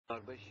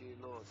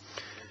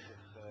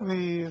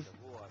We've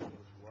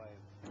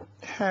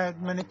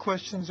had many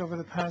questions over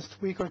the past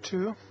week or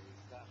two.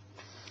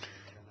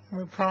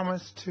 We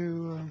promised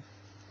to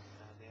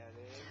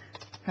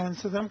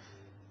answer them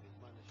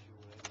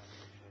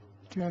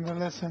during the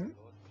lesson.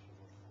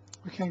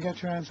 We can't get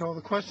to answer all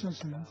the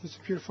questions, and these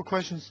are beautiful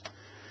questions.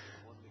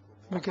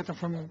 We get them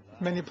from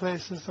many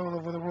places all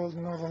over the world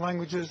in all the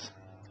languages.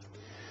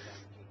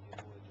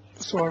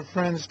 So our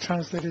friends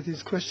translated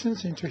these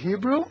questions into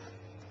Hebrew,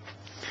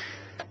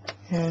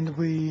 and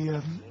we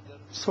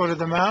sorted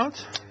them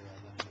out.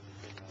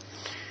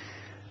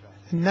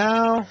 And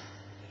now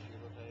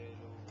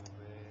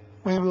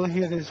we will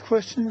hear these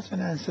questions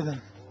and answer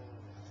them.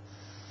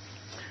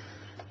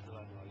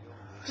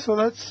 So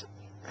let's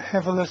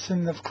have a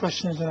lesson of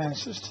questions and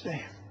answers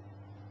today.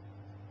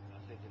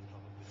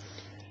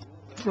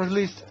 For at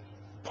least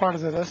part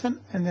of the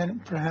lesson, and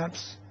then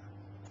perhaps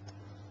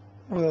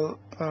we'll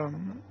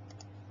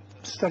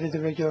study the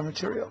regular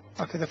material.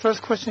 Okay, the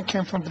first question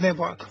came from Bnei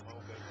Brak.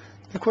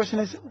 The question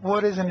is,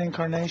 what is an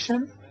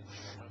incarnation?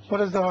 What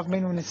does the Rav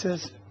mean when he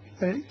says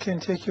that it can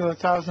take you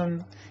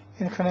 1,000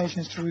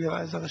 incarnations to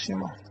realize the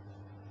Reshimot?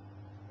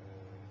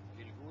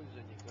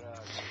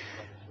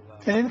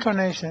 An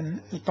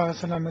incarnation, as Baruch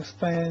Salam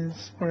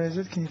explains, where is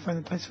it? Can you find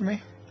the place for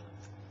me?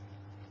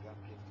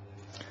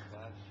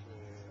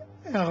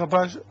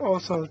 Rabash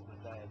also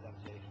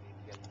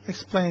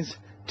explains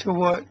to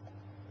what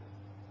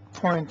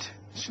point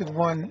should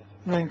one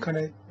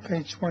reincarnate,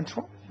 page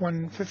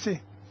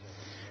 150.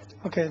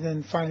 Okay,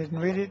 then find it and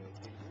read it.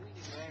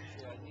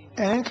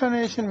 An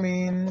incarnation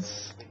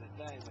means,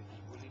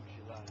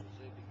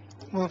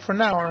 well, for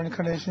now, our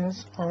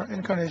incarnations are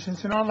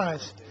incarnations in our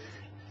lives.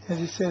 As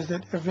he says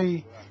that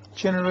every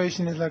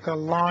generation is like a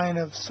line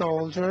of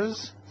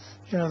soldiers.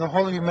 You know, the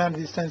whole of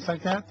humanity stands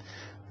like that,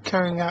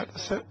 carrying out a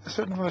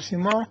certain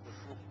Reshimot,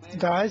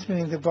 dies,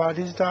 meaning the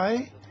bodies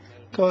die,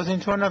 goes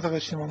into another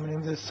Reshimot,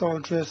 meaning the soul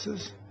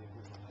dresses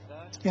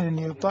in a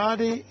new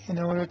body in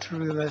order to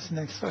realize the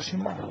next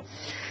Reshimot.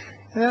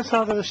 And that's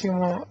how the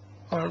Reshimot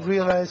are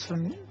realized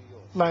from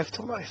life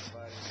to life.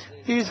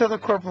 These are the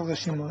corporal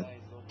Reshimot,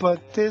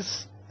 but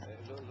this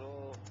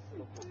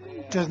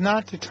does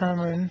not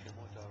determine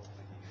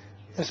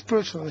the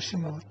spiritual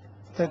Reshimot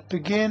that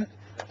begin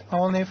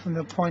only from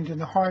the point in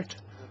the heart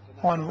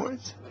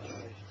onwards.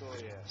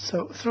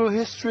 So through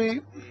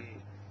history,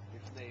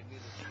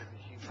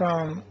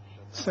 from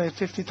say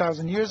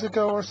 50,000 years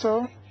ago or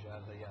so,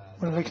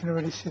 when we can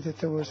already see that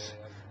there was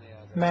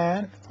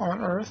man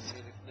on earth,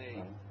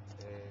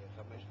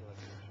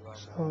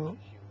 so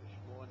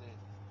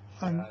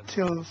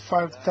until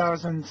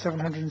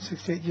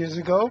 5,768 years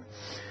ago,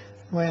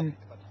 when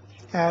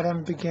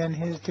Adam began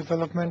his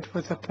development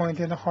with a point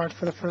in the heart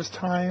for the first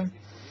time,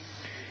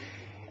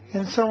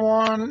 and so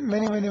on.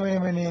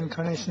 Many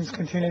incarnations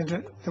continued.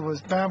 There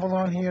was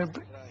Babylon here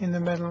in the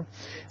middle,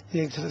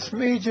 the Exodus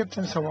from Egypt,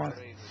 and so on,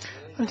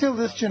 until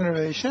this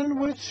generation,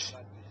 which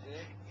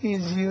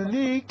is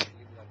unique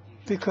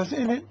because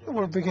in it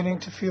we're beginning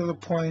to feel the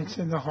points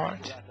in the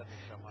heart,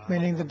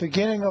 meaning the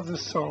beginning of the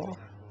soul,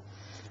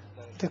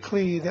 the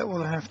kli that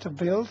we'll have to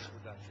build,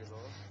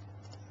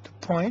 the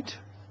point,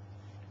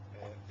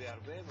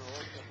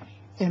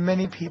 in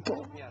many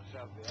people.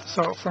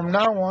 So from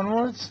now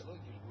onward,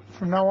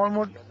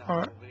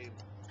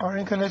 our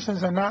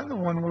incarnations are not the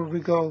one where we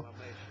go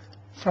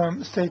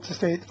from state to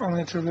state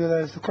only to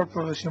realize the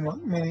corporal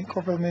Reshimot, meaning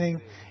corporal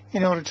meaning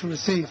in order to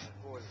receive.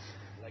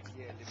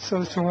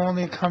 So to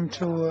only come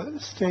to a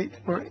state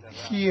where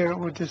here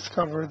we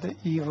discover the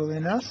evil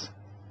in us,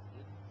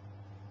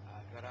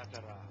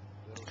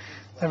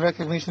 the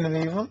recognition of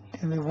evil,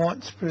 and we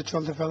want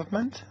spiritual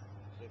development,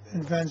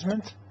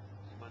 advancement,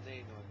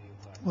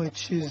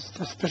 which is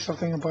the special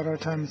thing about our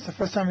time. It's the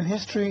first time in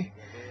history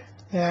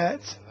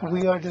that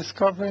we are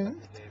discovering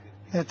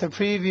that the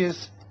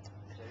previous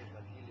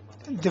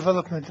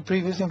development, the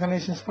previous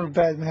incarnations were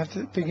bad. We have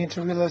to begin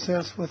to realize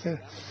ourselves with a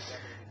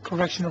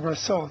correction of our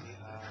soul,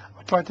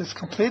 a part that's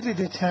completely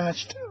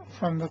detached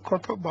from the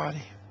corporal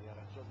body,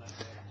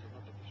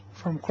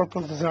 from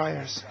corporal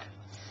desires.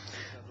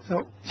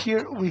 So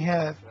here we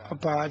have a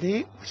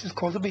body which is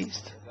called a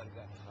beast,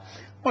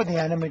 or the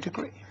animate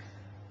degree.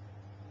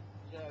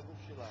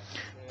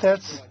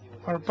 That's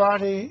our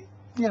body,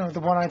 you know, the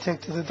one I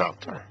take to the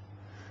doctor.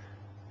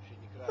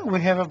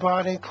 We have a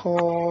body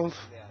called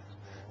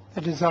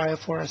the desire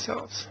for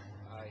ourselves,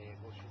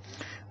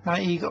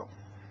 my ego.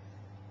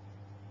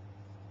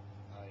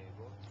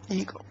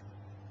 Ego.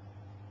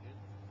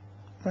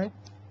 Right?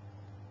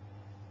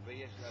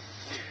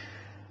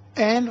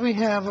 And we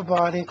have a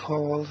body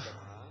called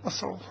a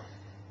soul,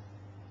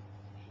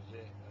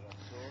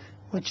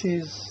 which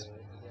is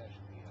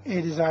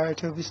a desire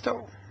to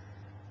bestow,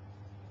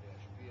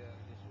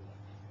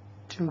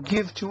 to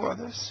give to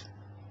others.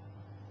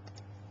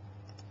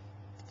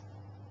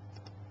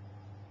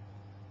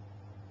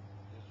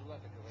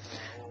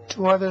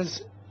 To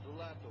others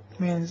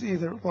means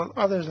either, well,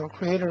 others or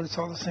creator, it's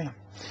all the same.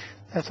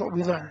 That's what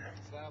we learn.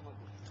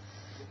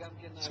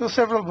 So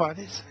several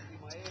bodies.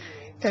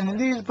 And in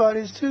these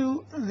bodies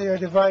too, they are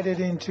divided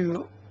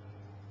into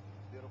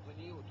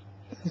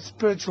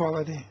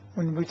spirituality.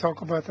 When we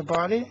talk about the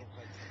body,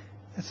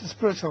 it's a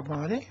spiritual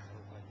body.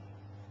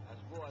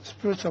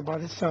 Spiritual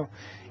body. So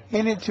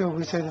in it too,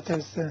 we say that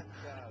there's the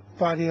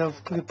body of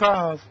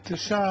Klipa, of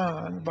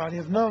Tusha, the body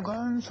of Noga,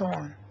 and so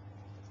on.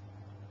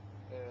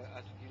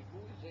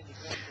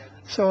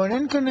 So an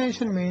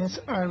incarnation means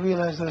I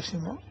realize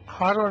Reshimot.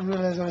 How do I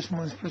realize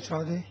Reshimot in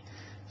spirituality?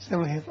 So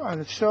we have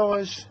Aleph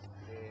Shoresh,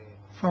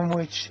 from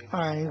which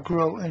I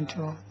grow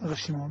into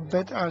Reshimot.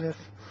 Bet Aleph,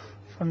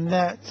 from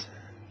that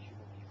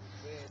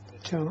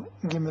to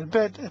Gimel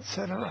Bet,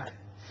 etc.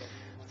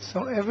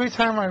 So every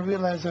time I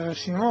realize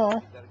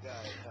Reshimot,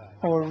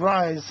 or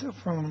rise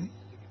from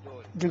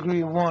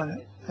degree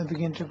 1 and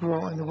begin to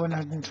grow in the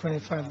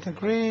 125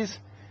 degrees,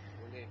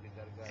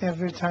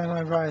 every time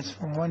I rise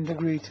from one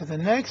degree to the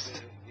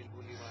next,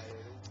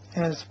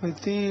 as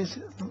with these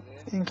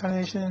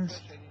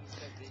incarnations,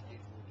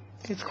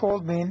 it's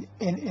called being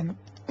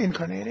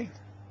incarnating.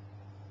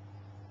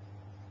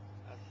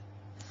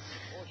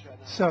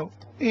 So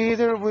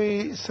either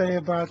we say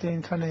about the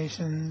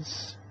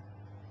incarnations,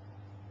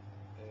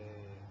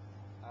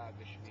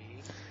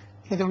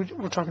 either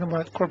we're talking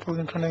about corporal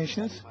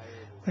incarnations,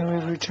 when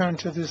we return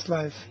to this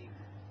life,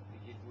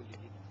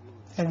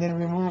 and then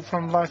we move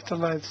from life to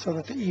life so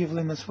that the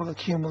evilness will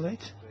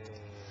accumulate,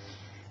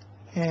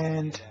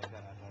 and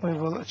we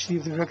will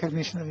achieve the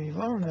recognition of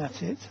evil, and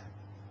that's it.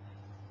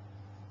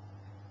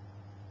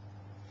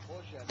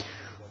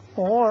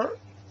 Or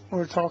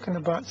we're talking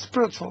about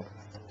spiritual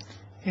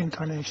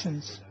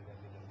incarnations,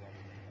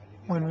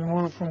 when we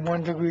move from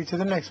one degree to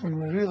the next, when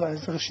we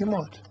realize the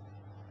Reshimot.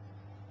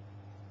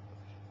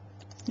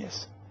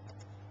 Yes.